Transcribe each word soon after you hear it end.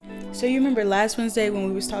So you remember last Wednesday when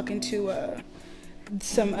we was talking to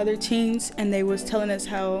some other teens, and they was telling us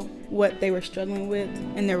what they were struggling with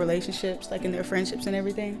in their relationships, like in their friendships and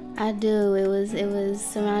everything? I do. It was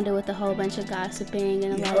surrounded with a whole bunch of gossiping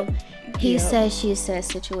and a lot of he Yep. says, she says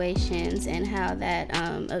situations, and how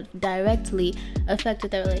that directly affected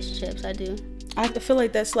their relationships. I do. I feel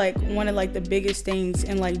like that's like one of like the biggest things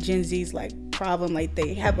in like Gen Z's like problem. Like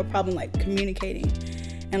they have a problem like communicating,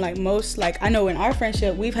 and like most, like I know in our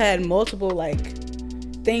friendship we've had multiple like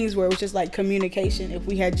things where it was just like communication. If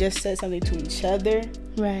we had just said something to each other,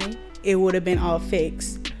 Right. it would have been all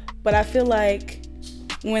fixed. But I feel like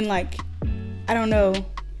when like, I don't know,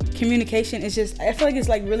 communication is just, I feel like it's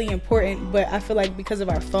like really important, but I feel like because of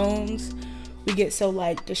our phones, we get so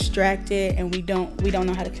like distracted and we don't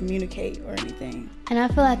know how to communicate or anything. And I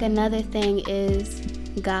feel like another thing is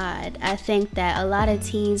God. I think that a lot of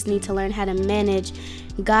teens need to learn how to manage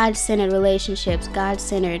God-centered relationships,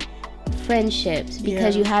 God-centered friendships,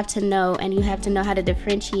 because you have to know, and you have to know how to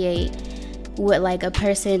differentiate what like a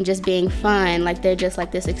person just being fun, like they're just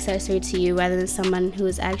like this accessory to you, rather than someone who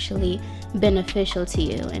is actually beneficial to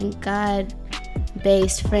you. And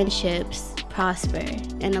God-based friendships prosper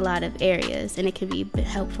in a lot of areas, and it can be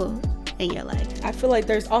helpful in your life. I feel like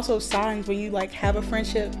there's also signs when you like have a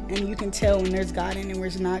friendship and you can tell when there's God in it and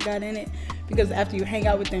where's not God in it, because after you hang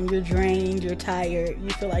out with them, you're drained, you're tired, you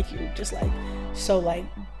feel like you're just like so like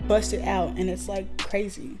busted out, and it's like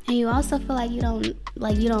crazy. And you also feel like you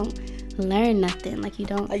don't learn nothing, like you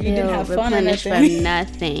don't like you feel didn't have fun or replenished nothing. from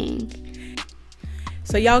nothing.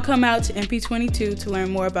 So y'all come out to MP22 to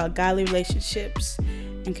learn more about godly relationships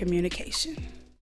and communication.